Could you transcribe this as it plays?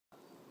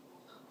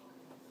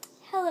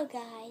Hello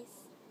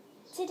guys,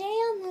 today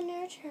on the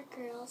Nurture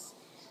Girls,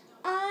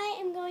 I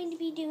am going to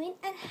be doing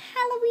a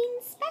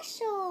Halloween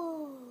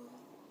special.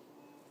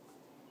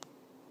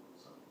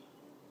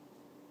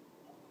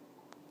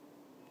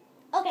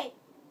 Okay,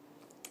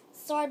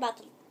 sorry about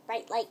the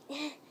bright light.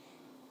 1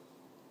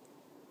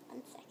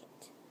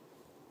 second.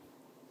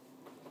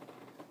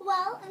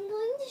 Well, I'm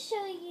going to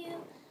show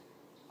you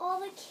all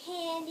the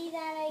candy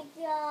that I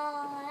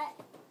got.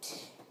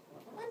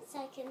 1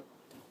 second.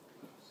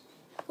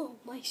 Oh,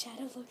 my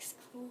shadow looks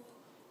cool.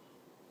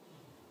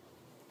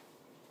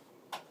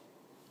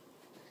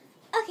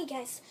 Okay,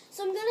 guys,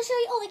 so I'm going to show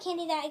you all the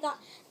candy that I got.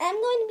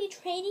 I'm going to be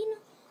trading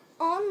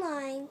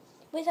online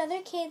with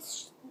other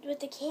kids with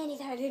the candy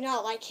that I do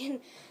not like,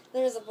 and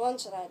there's a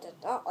bunch that I did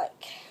not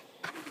like.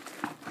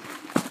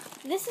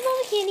 This is all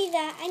the candy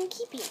that I'm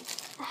keeping.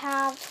 I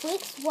have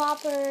Twix,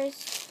 Whoppers,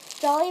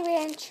 Jolly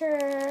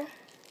Rancher,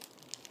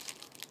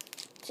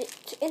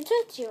 and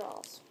Tootsie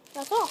Rolls.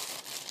 That's all.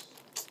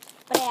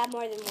 But I have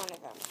more than one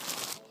of them.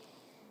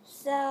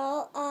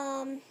 So,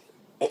 I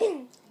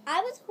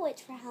was a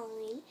witch for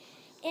Halloween,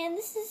 and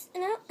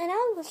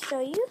I will show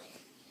you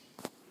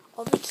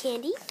all the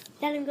candy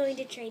that I'm going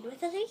to trade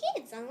with other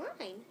kids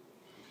online.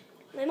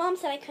 My mom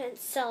said I couldn't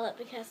sell it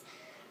because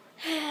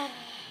I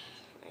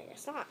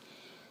guess not.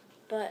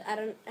 But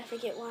I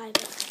forget why.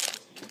 But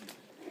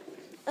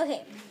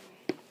okay.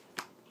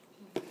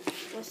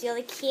 We'll see all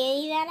the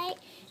candy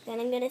that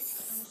I'm gonna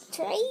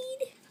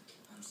trade.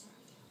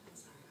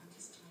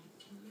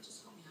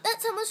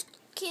 That's how much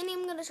candy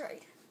I'm gonna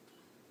trade.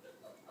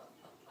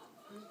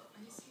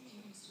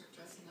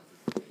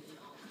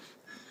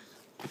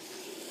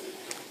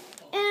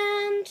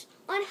 And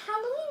on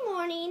Halloween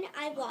morning,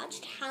 I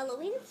watched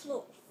Halloween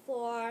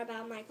for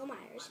about Michael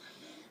Myers.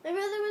 My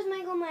brother was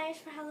Michael Myers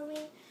for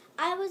Halloween.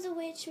 I was a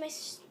witch.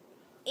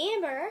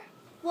 Amber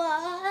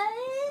was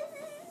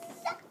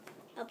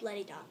a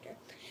bloody doctor.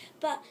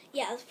 But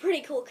yeah, it was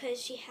pretty cool because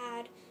she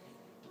had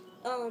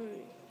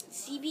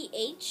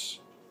CBH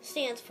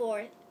stands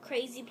for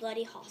Crazy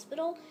Bloody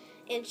Hospital,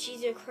 and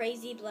she's a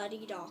crazy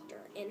bloody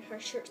doctor, and her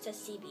shirt says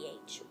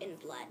CBH in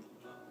blood.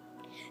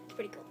 It's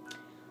pretty cool.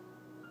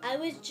 I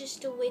was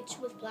just a witch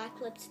with black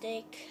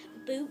lipstick,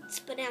 boots,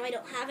 but now I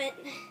don't have it.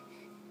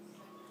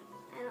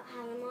 I don't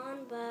have them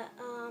on, but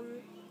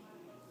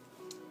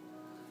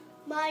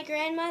my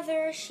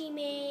grandmother, she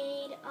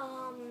made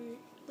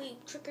we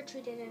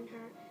trick-or-treated in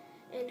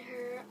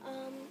her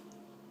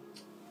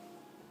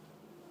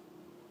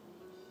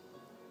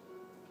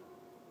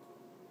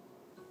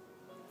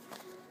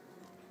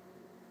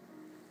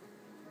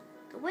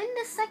the wind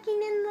is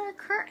sucking in the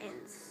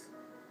curtains.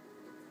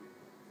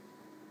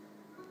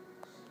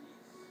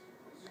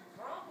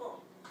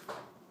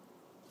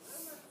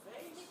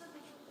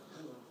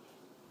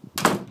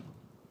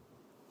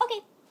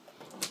 Okay.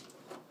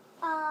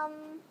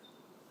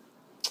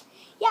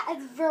 Yeah,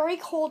 it's very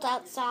cold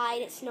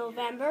outside. It's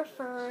November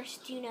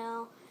 1st, you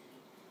know.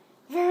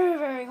 Very,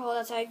 very cold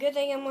outside. Good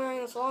thing I'm wearing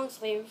this long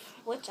sleeve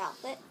witch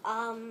outfit.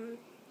 My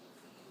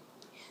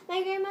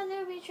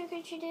grandmother, we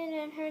trick-or-treated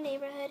in her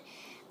neighborhood.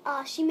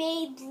 She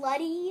made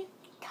bloody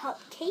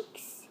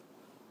cupcakes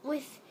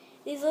with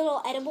these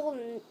little edible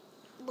and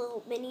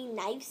little mini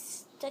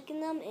knives stuck in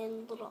them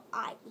and little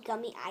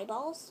gummy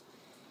eyeballs.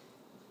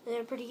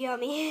 They're pretty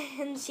yummy.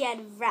 And she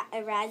had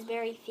a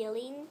raspberry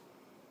filling.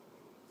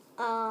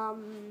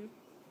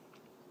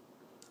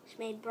 She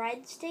made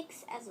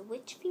breadsticks as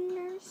witch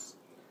fingers.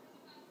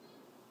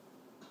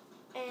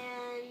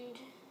 And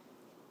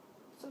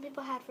some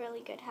people had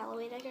really good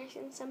Halloween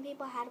decorations. Some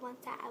people had ones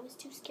that I was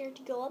too scared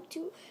to go up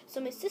to.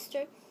 So my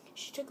sister,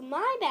 she took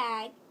my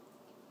bag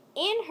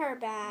and her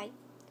bag,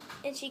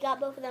 and she got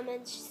both of them,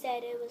 and she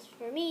said it was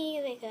for me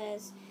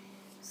because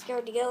I was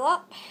scared to go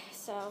up.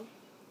 So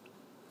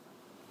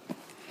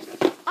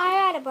I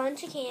had a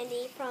bunch of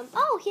candy from,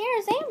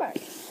 here's Amber,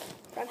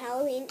 from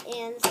Halloween,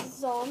 and this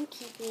is all I'm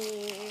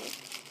keeping.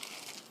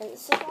 And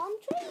this is all I'm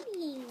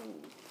trading.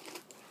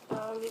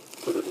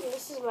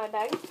 This is my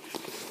bag.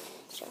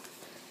 Sure.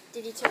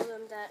 Did you tell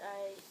them that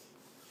I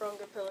brung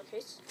a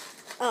pillowcase?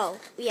 Oh,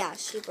 yeah,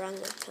 she brought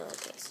a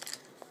pillowcase.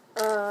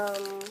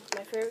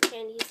 My favorite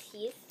candy is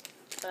Heath,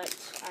 but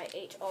I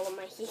ate all of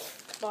my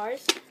Heath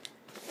bars.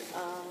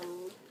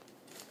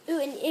 Ooh,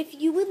 and if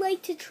you would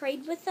like to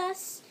trade with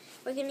us,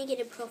 we're going to get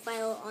a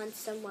profile on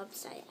some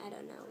website. I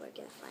don't know. We're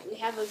going to find it. We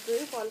have a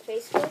group on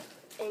Facebook,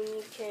 and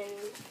you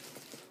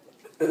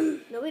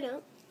can... No, we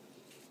don't.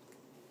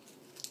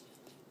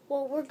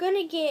 Well, we're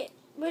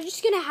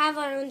just going to have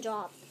our own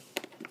job.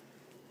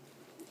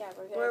 Yeah,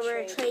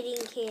 we're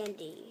trading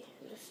candy.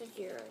 This is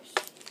yours.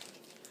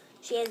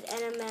 She has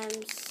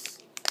M&M's,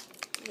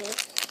 this,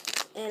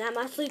 and I'm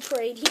actually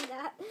trading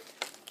that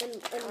in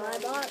my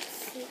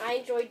box. I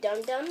enjoy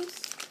Dum Dums.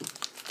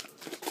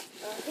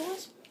 Who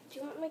else? Do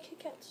you want my Kit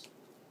Kats?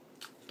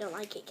 Don't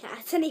like Kit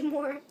Kats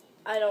anymore.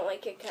 I don't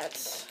like Kit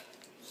Kats,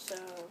 so...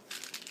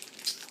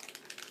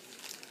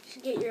 You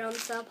should get your own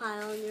cell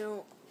pile and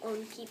your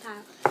own key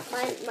pile.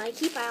 My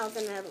key pile's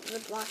in a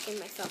Ziploc and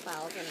my cell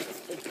pile's in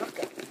this big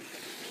bucket.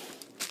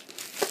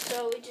 So,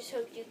 So we just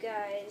hope you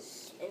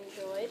guys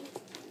enjoyed.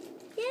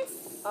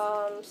 Yes.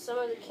 Some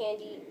of the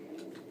candy.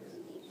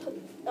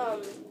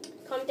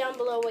 Comment down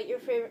below what your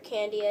favorite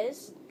candy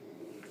is.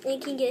 And you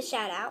can get a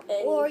shout out.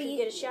 And or you can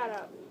get a shout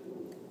out.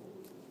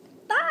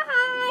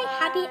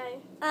 Bye.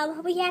 Bye.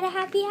 Hope you had a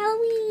happy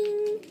Halloween.